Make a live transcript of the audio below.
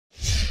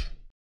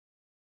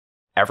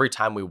Every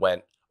time we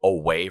went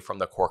away from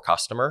the core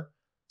customer,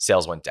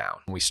 sales went down.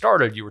 When we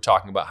started, you were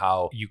talking about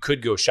how you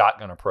could go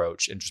shotgun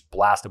approach and just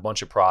blast a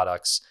bunch of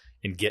products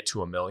and get to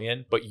 1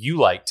 million, but you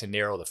like to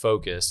narrow the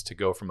focus to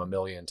go from 1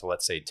 million to,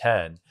 let's say,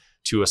 10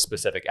 to a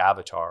specific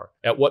avatar.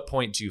 At what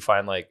point do you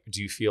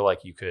feel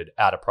like you could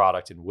add a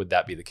product, and would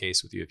that be the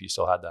case with you if you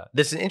still had that?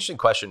 This is an interesting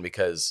question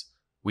because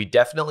we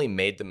definitely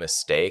made the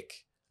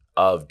mistake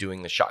of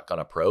doing the shotgun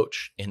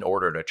approach in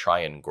order to try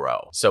and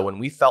grow. So when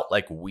we felt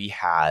like we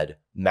had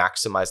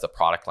maximized the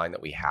product line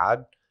that we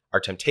had, our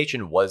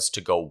temptation was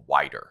to go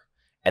wider,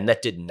 and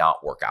that did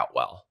not work out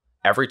well.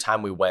 Every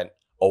time we went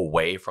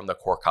away from the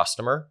core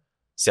customer,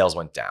 sales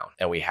went down,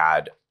 and we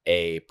had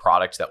a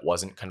product that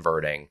wasn't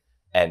converting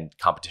and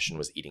competition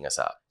was eating us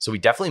up. So we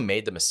definitely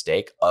made the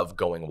mistake of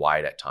going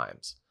wide at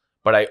times.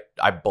 But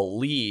I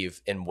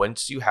believe in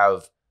once you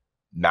have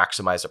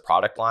maximized a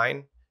product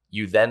line,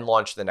 you then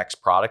launch the next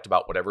product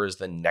about whatever is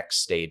the next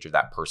stage of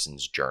that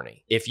person's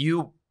journey. If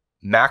you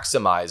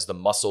maximize the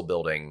muscle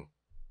building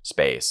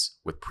space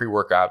with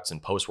pre-workouts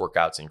and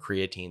post-workouts and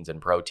creatines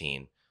and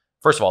protein,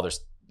 first of all,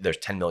 there's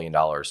 $10 million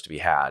to be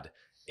had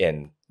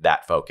in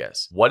that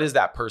focus. What does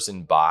that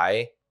person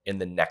buy in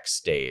the next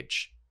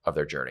stage of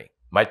their journey?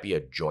 Might be a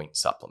joint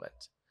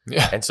supplement.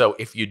 Yeah. And so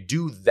if you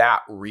do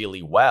that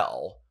really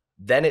well,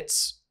 then it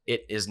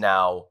is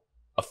now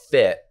a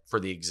fit for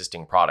the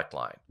existing product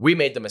line. We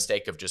made the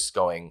mistake of just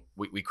going,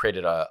 we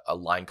created a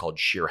line called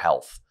Sheer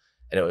Health,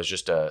 and it was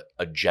just a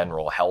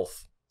general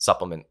health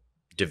supplement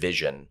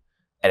division,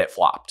 and it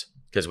flopped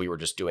because we were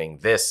just doing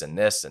this and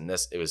this and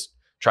this. It was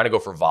trying to go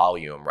for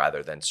volume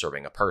rather than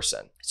serving a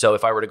person. So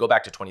if I were to go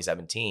back to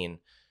 2017,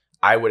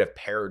 I would have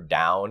pared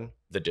down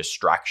the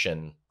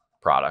distraction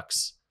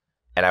products,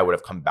 and I would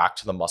have come back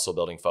to the muscle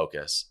building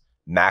focus,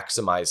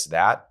 maximized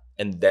that,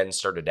 and then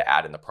started to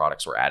add in the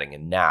products we're adding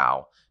in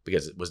now,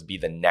 because it would be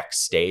the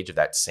next stage of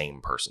that same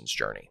person's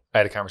journey. I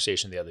had a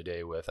conversation the other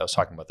day I was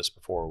talking about this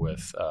before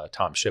with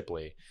Tom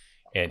Shipley,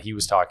 and he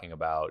was talking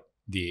about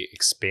the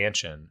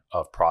expansion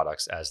of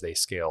products as they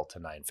scale to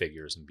 9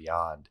 figures and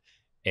beyond.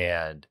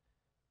 And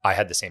I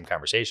had the same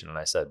conversation, and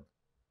I said,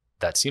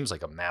 that seems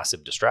like a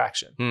massive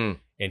distraction.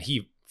 And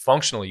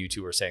functionally, you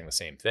two were saying the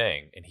same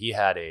thing. And he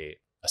had a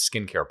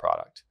skincare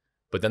product,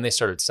 but then they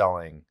started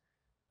selling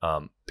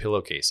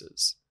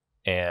pillowcases.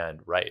 And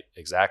right,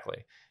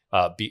 exactly.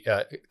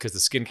 Because the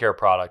skincare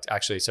product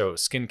actually, so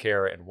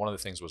skincare, and one of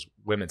the things was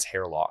women's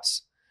hair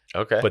loss.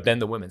 Okay. But then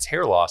the women's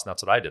hair loss, and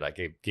that's what I did. I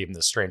gave him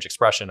this strange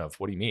expression of,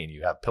 what do you mean?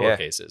 You have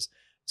pillowcases.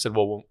 I said,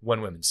 well,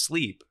 when women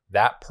sleep,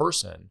 that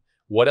person,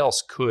 what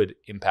else could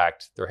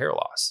impact their hair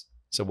loss?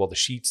 So, well, the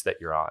sheets that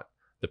you're on,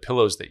 the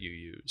pillows that you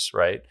use,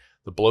 right?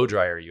 The blow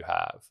dryer you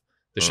have,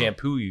 the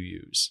shampoo you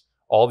use,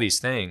 all these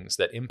things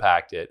that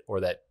impact it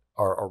or that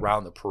are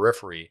around the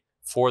periphery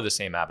for the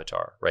same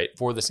avatar, right?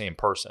 For the same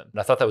person. And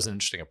I thought that was an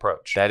interesting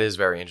approach. That is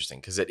very interesting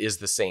because it is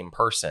the same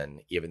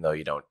person, even though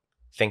you don't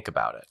think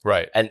about it.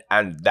 Right. And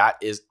that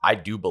is, I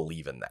do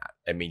believe in that.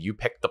 I mean, you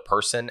pick the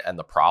person and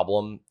the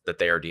problem that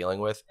they are dealing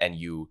with, and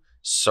you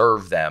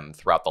serve them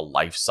throughout the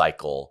life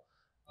cycle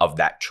of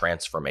that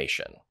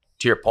transformation.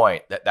 To your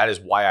point, that is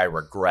why I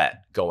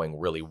regret going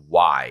really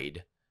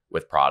wide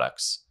with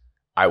products.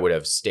 I would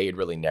have stayed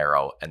really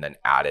narrow and then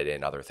added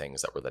in other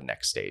things that were the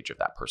next stage of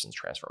that person's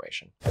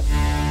transformation.